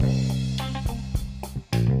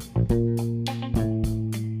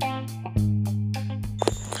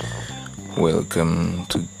Welcome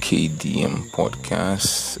to KDM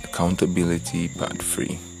Podcast, Accountability Part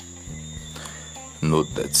 3. Note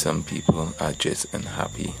that some people are just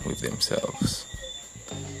unhappy with themselves.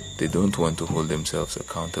 They don't want to hold themselves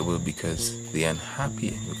accountable because they are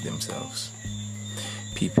unhappy with themselves.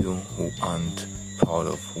 People who aren't proud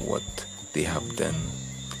of what they have done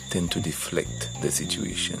tend to deflect the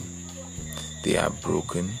situation. They are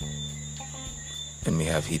broken and may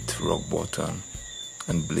have hit rock bottom,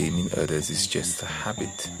 and blaming others is just a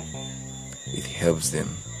habit. It helps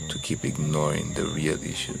them to keep ignoring the real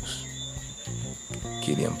issues.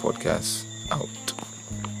 KDM Podcast out.